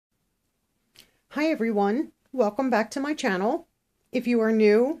Hi everyone, welcome back to my channel. If you are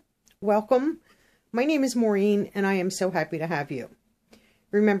new, welcome. My name is Maureen and I am so happy to have you.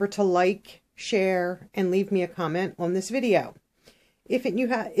 Remember to like, share, and leave me a comment on this video.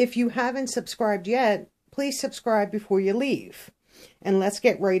 If you haven't subscribed yet, please subscribe before you leave. And let's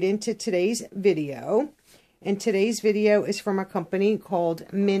get right into today's video. And today's video is from a company called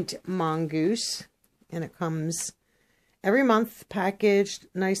Mintmongoose. And it comes every month packaged,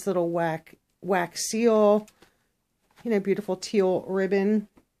 nice little wax seal, beautiful teal ribbon.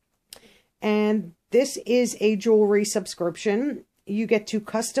 And this is a jewelry subscription. You get to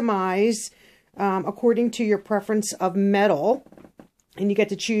customize according to your preference of metal, and you get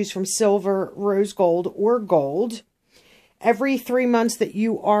to choose from silver, rose gold, or gold. Every 3 months that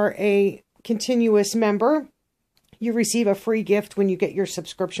you are a continuous member, you receive a free gift when you get your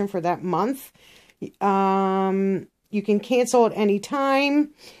subscription for that month. You can cancel at any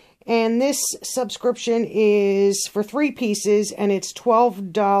time. And this subscription is for 3 pieces, and it's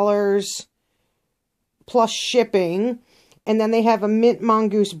 $12 plus shipping. And then they have a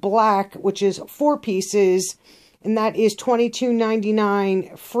Mintmongoose Black, which is 4 pieces, and that is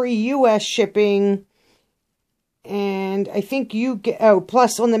 $22.99 free US shipping. And I think you get,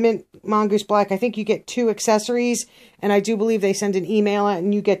 plus on the Mintmongoose Black, I think you get 2 accessories, and I do believe they send an email out,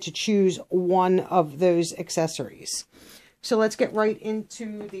 and you get to choose one of those accessories. So let's get right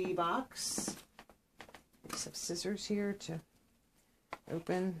into the box. Some scissors here to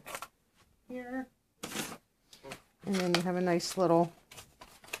open here. And then you have a nice little,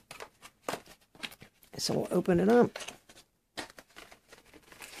 so we'll open it up.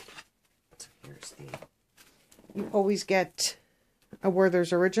 So here's the, you always get a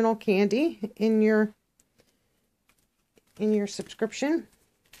Werther's Original candy in your subscription.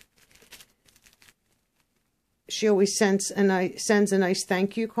 She always sends a nice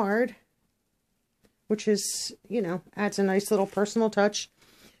thank you card, which is, adds a nice little personal touch.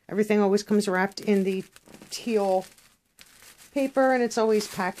 Everything always comes wrapped in the teal paper, and it's always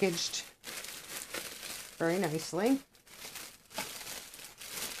packaged very nicely.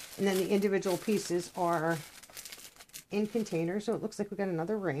 And then the individual pieces are in containers, so it looks like we got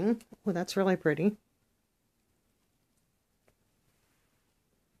another ring. Oh, that's really pretty.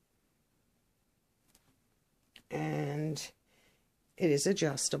 And it is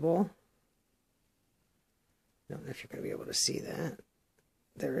adjustable. I don't know if you're going to be able to see that.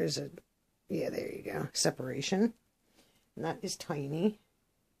 There is yeah, there you go, separation. And that is tiny.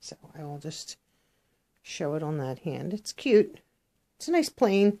 So I will just show it on that hand. It's cute. It's a nice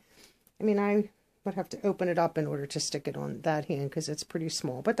plain. I mean, I would have to open it up in order to stick it on that hand because it's pretty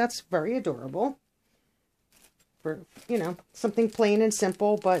small. But that's very adorable. For, something plain and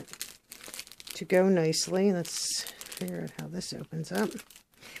simple, but to go nicely. Let's figure out how this opens up.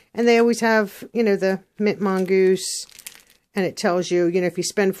 And they always have, the Mintmongoose, and it tells you, if you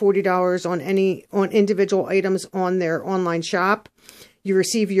spend $40 on individual items on their online shop, you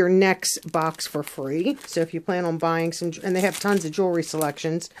receive your next box for free. So if you plan on buying some, and they have tons of jewelry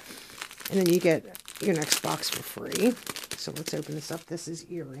selections, and then you get your next box for free. So let's open this up. This is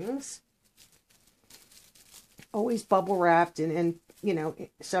earrings. Always bubble wrapped and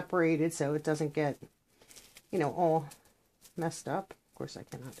separated so it doesn't get, all messed up. Of course, I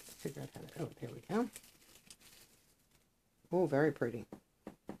cannot figure out how to, oh, there we go. Oh, very pretty.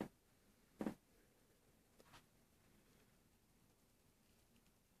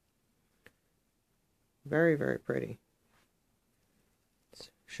 Very, very pretty. Let's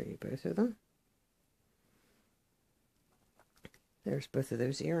show you both of them. There's both of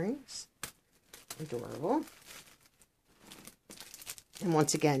those earrings. Adorable. And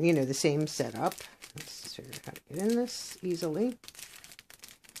once again, the same setup. Let's figure out how to get in this easily.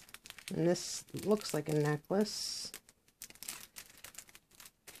 And this looks like a necklace.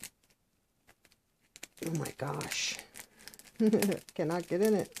 Oh my gosh. Cannot get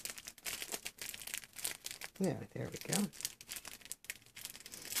in it. Yeah, there we go.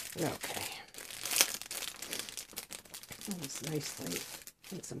 Okay. This nicely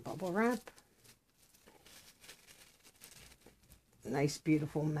in some bubble wrap. Nice,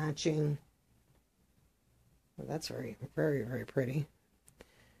 beautiful matching. Well, that's very, very, very pretty.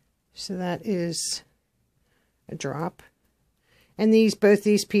 So that is a drop. And both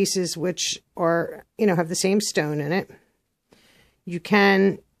these pieces, which are, have the same stone in it, you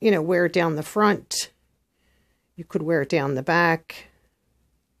can, wear it down the front. You could wear it down the back.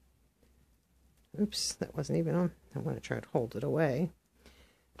 Oops, that wasn't even on. I'm going to try to hold it away.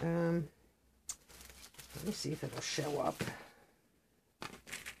 Let me see if it'll show up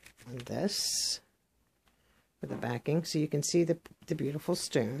on this for the backing, so you can see the beautiful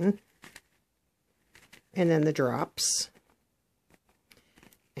stone. and then the drops,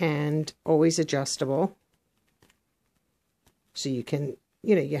 and always adjustable. So you can,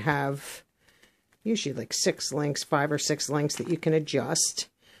 you know, you have usually like 6 links, 5 or 6 links that you can adjust.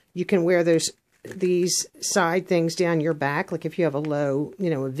 You can wear these side things down your back, like if you have a low, you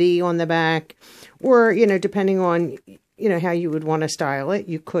know, a V on the back, or, you know, depending on, you know, how you would want to style it,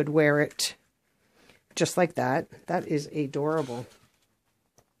 you could wear it just like that. That is adorable.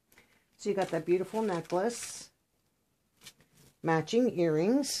 So you got that beautiful necklace, matching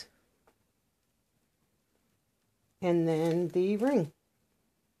earrings, and then the ring,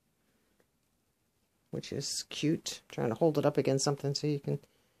 which is cute. I'm trying to hold it up against something so you can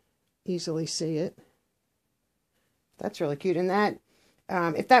easily see it. That's really cute. And that,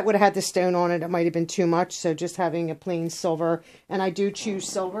 if that would have had the stone on it, it might have been too much. So just having a plain silver, and I do choose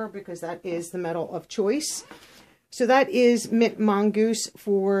silver because that is the metal of choice. So that is Mintmongoose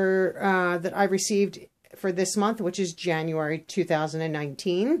for that I received for this month, which is January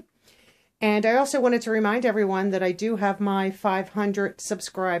 2019. And I also wanted to remind everyone that I do have my 500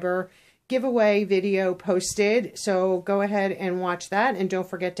 subscriber giveaway video posted. So go ahead and watch that, and don't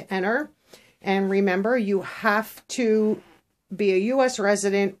forget to enter. And remember, you have to be a U.S.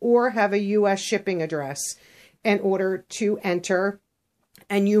 resident or have a U.S. shipping address in order to enter,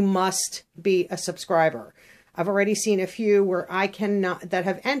 and you must be a subscriber. I've already seen a few where I cannot, that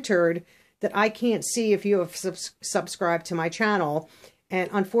have entered, that I can't see if you have subscribed to my channel. And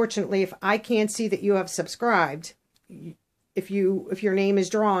unfortunately, if I can't see that you have subscribed, if your name is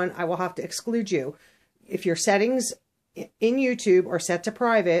drawn, I will have to exclude you. If your settings in YouTube are set to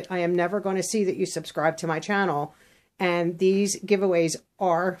private, I am never going to see that you subscribe to my channel. And these giveaways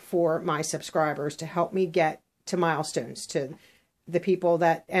are for my subscribers to help me get to milestones. To the people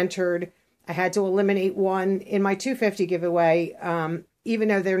that entered, I had to eliminate one in my 250 giveaway. Even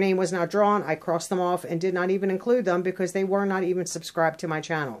though their name was not drawn, I crossed them off and did not even include them because they were not even subscribed to my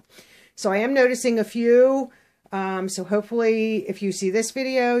channel. So I am noticing a few. So hopefully if you see this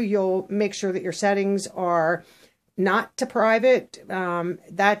video, you'll make sure that your settings are not to private.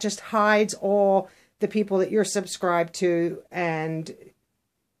 That just hides all the people that you're subscribed to, and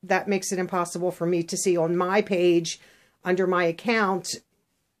that makes it impossible for me to see on my page under my account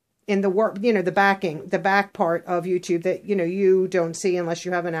in the work, you know, the back part of YouTube that, you know, you don't see unless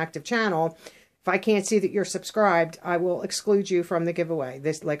you have an active channel. If I can't see that you're subscribed, I will exclude you from the giveaway.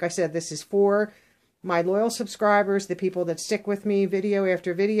 This, like I said, this is for my loyal subscribers, the people that stick with me video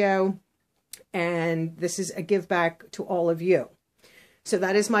after video, and this is a give back to all of you. So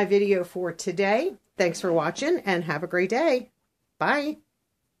that is my video for today. Thanks for watching, and have a great day. Bye.